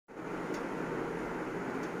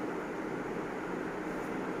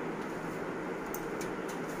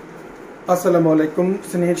আসসালামু আলাইকুম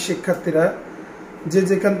স্নেহের শিক্ষার্থীরা, যে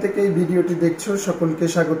যেখান থেকে এই ভিডিওটি দেখছো সকলকে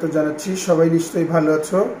স্বাগত জানাচ্ছি। সবাই নিশ্চয়ই ভালো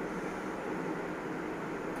আছো।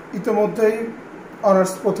 ইতোমধ্যেই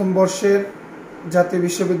অনার্স প্রথম বর্ষের জাতীয়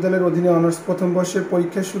বিশ্ববিদ্যালয়ের অধীনে অনার্স প্রথম বর্ষের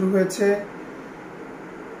পরীক্ষা শুরু হয়েছে।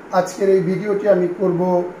 আজকের এই ভিডিওটি আমি করব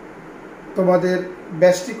তোমাদের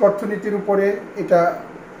ব্যষ্টিক অর্থনীতির উপরে। এটা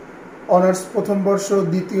অনার্স প্রথম বর্ষ,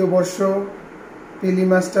 দ্বিতীয় বর্ষ, প্রিলি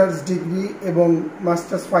মাস্টার্স ডিগ্রি এবং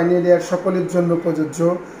মাস্টার্স ফাইনাল ইয়ার সকলের জন্য প্রযোজ্য।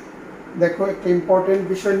 দেখো, একটা ইম্পর্টেন্ট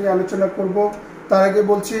বিষয় নিয়ে আলোচনা করব। তার আগে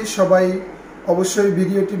বলছি, সবাই অবশ্যই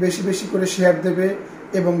ভিডিওটি বেশি বেশি করে শেয়ার দেবে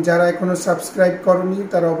এবং যারা এখনো সাবস্ক্রাইব করনি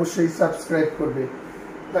তারা অবশ্যই সাবস্ক্রাইব করবে।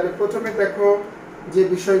 তাহলে প্রথমে দেখো, যে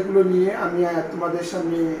বিষয়গুলো নিয়ে আমি তোমাদের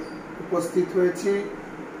সামনে উপস্থিত হয়েছি।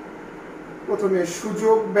 প্রথমে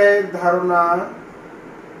সুযোগ ব্যয়ের ধারণা,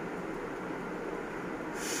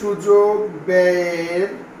 সুযোগ ব্যয়ের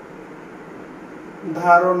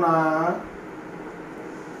ধারণা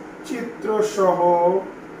চিত্রসহ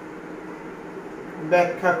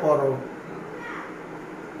ব্যাখ্যা করো।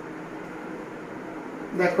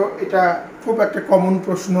 দেখো, এটা খুব একটা কমন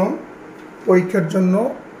প্রশ্ন, পরীক্ষার জন্য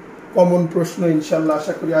কমন প্রশ্ন, ইনশাল্লাহ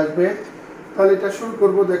আশা করি আসবে। তাহলে এটা শুরু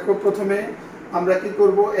করব। দেখো, প্রথমে আমরা কি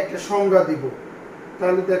করব, একটা সংজ্ঞা দিব।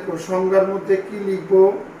 তাহলে দেখো, সংজ্ঞার মধ্যে কি লিখব,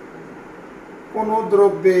 কোন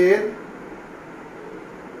দ্রব্যের,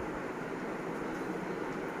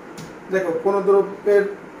 দেখো কোন দ্রব্যের,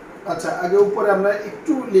 আচ্ছা আগে উপরে আমরা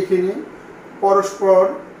একটু লিখে নিই,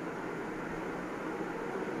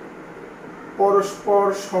 পরস্পর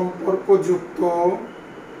সম্পর্কযুক্ত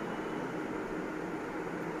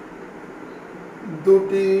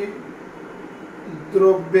দুটি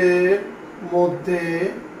দ্রব্যের মধ্যে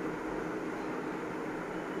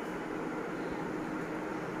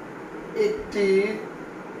একটি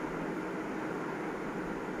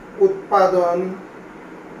উৎপাদন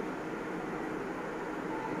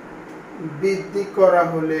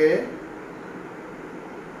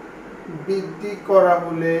বৃদ্ধি করা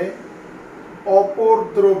হলে অপর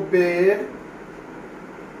দ্রব্যের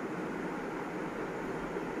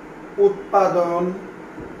উৎপাদন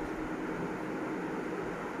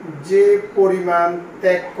যে পরিমাণ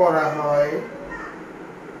ত্যাগ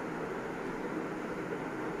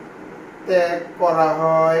করা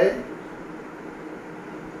হয়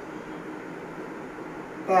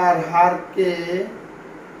তার হারকে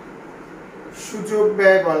সুযোগ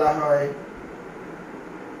ব্যয় বলা হয়।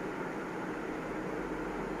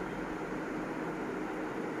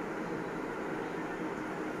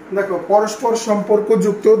 দেখো, পরস্পর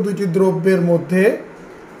সম্পর্কযুক্ত দুটি দ্রব্যের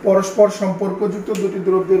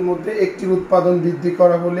মধ্যে একটি উৎপাদন বৃদ্ধি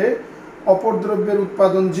করা হলে অপর দ্রব্যের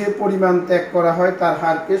উৎপাদন যে পরিমাণ ত্যাগ করা হয় তার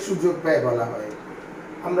হারকে সুযোগ ব্যয় বলা হয়।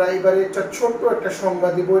 আমরা এবারে একটা ছোট্ট একটা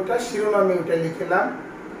সংজ্ঞা দিব, এটা শিরোনামে ওটা লিখলাম।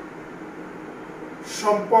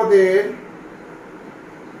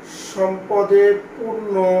 সম্পদের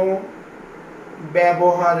পূর্ণ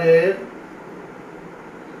ব্যবহারের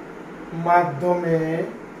মাধ্যমে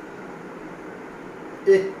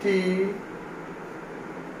একটি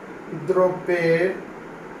দ্রব্যের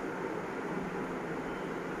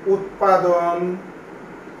উৎপাদন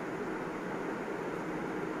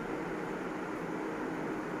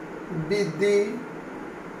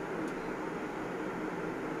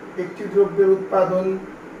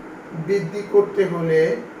বৃদ্ধি করতে হলে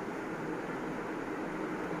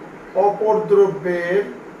অপর দ্রব্যের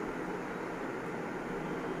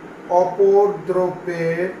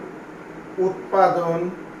উৎপাদন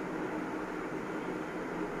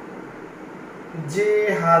যে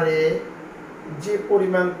হারে যে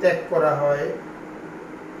পরিমাণ ত্যাগ করা হয়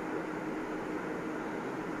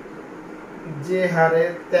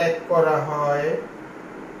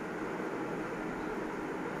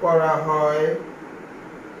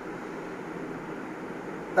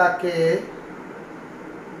তাকে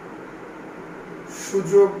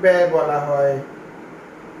সুযোগ ব্যয় বলা হয়।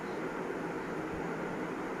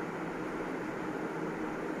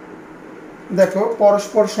 দেখো,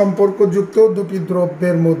 পরস্পর সম্পর্কযুক্ত দুটি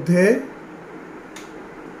দ্রব্যের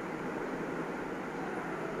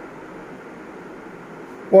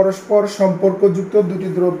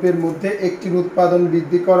মধ্যে একটির উৎপাদন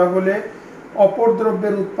বৃদ্ধি করা হলে অপর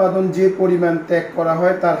দ্রব্যের উৎপাদন যে পরিমাণ ত্যাগ করা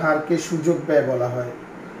হয় তার হারকে সুযোগ ব্যয় বলা হয়।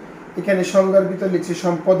 এখানে সংজ্ঞার ভিতর লিখছি,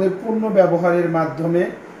 সম্পদের পূর্ণ ব্যবহারের মাধ্যমে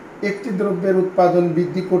একটি দ্রব্যের উৎপাদন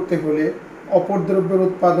বৃদ্ধি করতে হলে অপর দ্রব্যের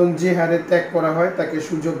উৎপাদন যে হারে ত্যাগ করা হয় তাকে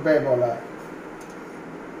সুযোগ ব্যয় বলা হয়।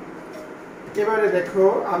 এবারে দেখো,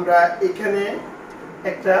 আমরা এখানে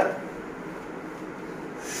একটা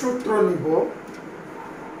সূত্র নিব।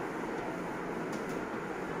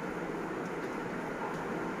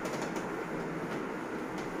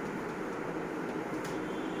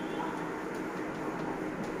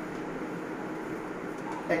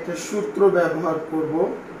 একটা সূত্র ব্যবহার করব।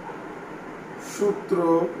 সূত্র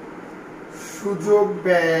সুযোগ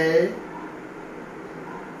ব্যয়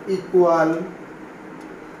ইকুয়াল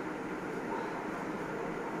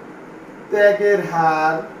ত্যাগের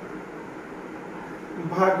হার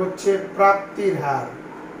ভাগ হচ্ছে প্রাপ্তির হার।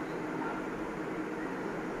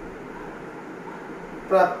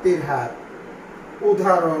 প্রাপ্তির হার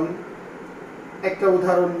উদাহরণ, একটা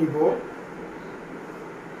উদাহরণ নিব।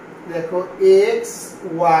 দেখো এক্স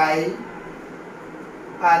ওয়াই,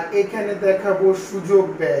 আর এখানে দেখাবো সুযোগ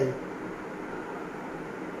ব্যয়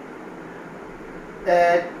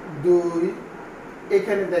 1 2,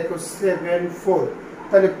 এখানে দেখো 7 4।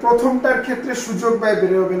 তাহলে প্রথমটার ক্ষেত্রে সুযোগ ব্যয়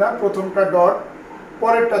বের হবে না, প্রথমটা ডট।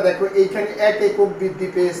 পরেরটা দেখো এইখানে 1 একক বৃদ্ধি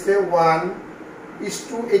পেয়েছে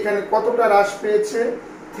 1:2, এখানে কতটা হ্রাস পেয়েছে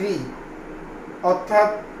 3। অর্থাৎ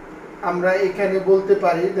আমরা এখানে বলতে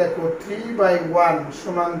পারি দেখো 3/1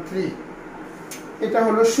 = 3। এটা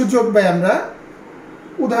হলো সুযোগ ব্যয়, আমরা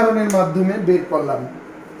উদাহরণের মাধ্যমে বের করলাম।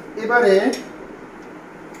 এবারে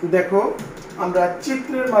দেখো আমরা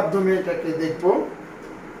চিত্রের মাধ্যমে এটাকে দেখব।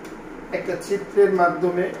 একটা চিত্রের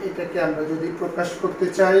মাধ্যমে এটাকে আমরা যদি প্রকাশ করতে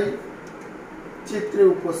চাই, চিত্রে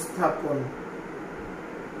উপস্থাপন।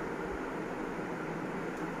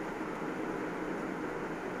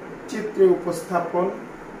 চিত্রে উপস্থাপন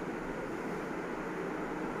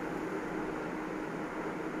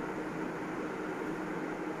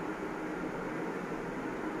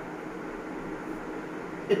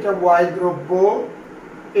এটা y দ্রব্য,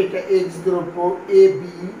 এটা x দ্রব্য এ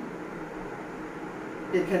বি।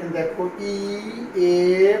 এখানে দেখো ই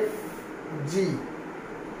এফ জি,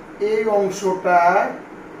 এই অংশটা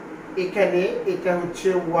এখানে এটা হচ্ছে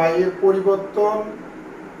y এর পরিবর্তন,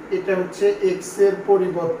 এটা হচ্ছে x এর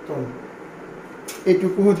পরিবর্তন।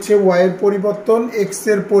 এটুকু হচ্ছে y এর পরিবর্তন, x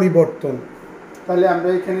এর পরিবর্তন। তাহলে আমরা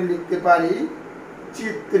এখানে লিখতে পারি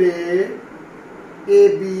চিত্রে এ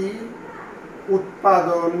বি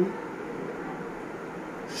উৎপাদন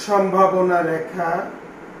সম্ভাবনা রেখা,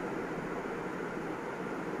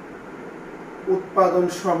 উৎপাদন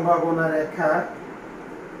সম্ভাবনা রেখা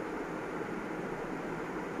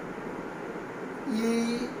ই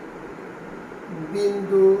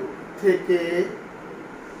বিন্দু থেকে,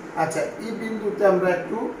 আচ্ছা ই বিন্দুতে আমরা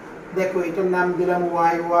একটু দেখো এটার নাম দিলাম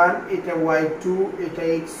y1, এটা y2, এটা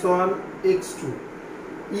x1 x2।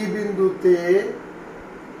 ই বিন্দুতে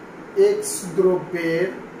x দ্রব্যের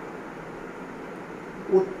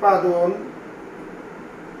উৎপাদন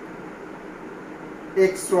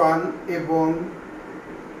x1 এবং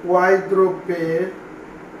y দ্রব্যের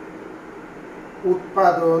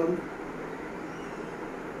উৎপাদন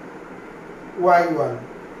y1।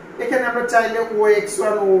 এখানে আমরা চাইলে ও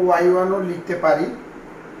x1 ও y1 ও লিখতে পারি।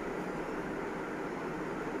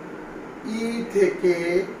 ই থেকে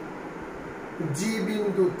জি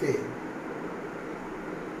বিন্দুতে,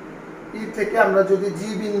 ই থেকে আমরা যদি জি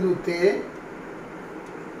বিন্দুতে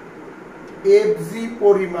এফজি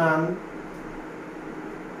পরিমাণ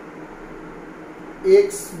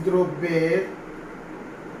এক্স দ্রব্যের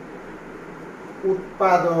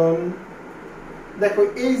উৎপাদন, দেখো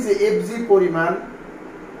এই যে এফজি পরিমাণ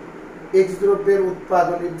এক্স দ্রব্যের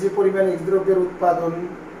উৎপাদন, এফজি পরিমাণ এক্স দ্রব্যের উৎপাদন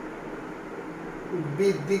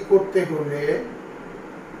বৃদ্ধি করতে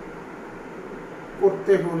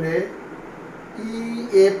হলে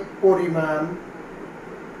ইএফ পরিমাণ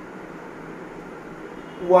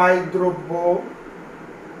ওয়াই দ্রব্য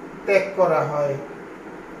ত্যাগ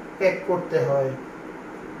করতে হয়।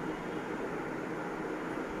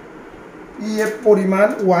 ইএফ পরিমাণ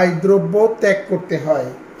ওয়াই দ্রব্য ত্যাগ করতে হয়।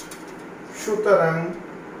 সুতরাং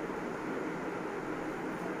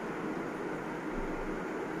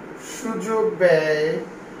সুযোগ ব্যয়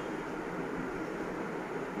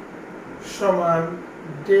সমান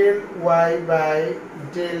del y by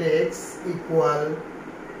del x equal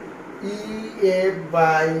EF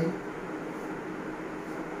by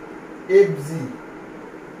FG,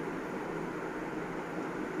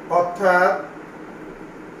 অর্থাৎ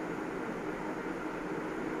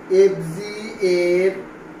FG এর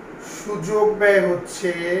সুযোগ ব্যয়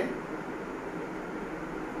হচ্ছে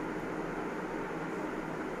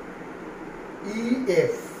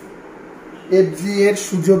EF, FG এর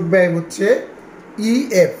সুযোগ ব্যয় হচ্ছে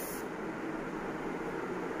EF।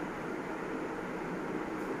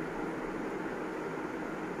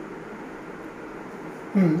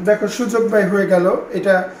 দেখো সুযোগ ব্যয় হয়ে গেল,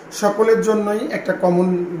 এটা সকলের জন্যই একটা কমন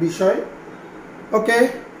বিষয়। ওকে,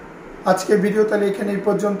 আজকের ভিডিও তাহলে এখানে এই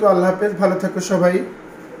পর্যন্ত। আল্লাহ হাফেজ, ভালো থাকো সবাই।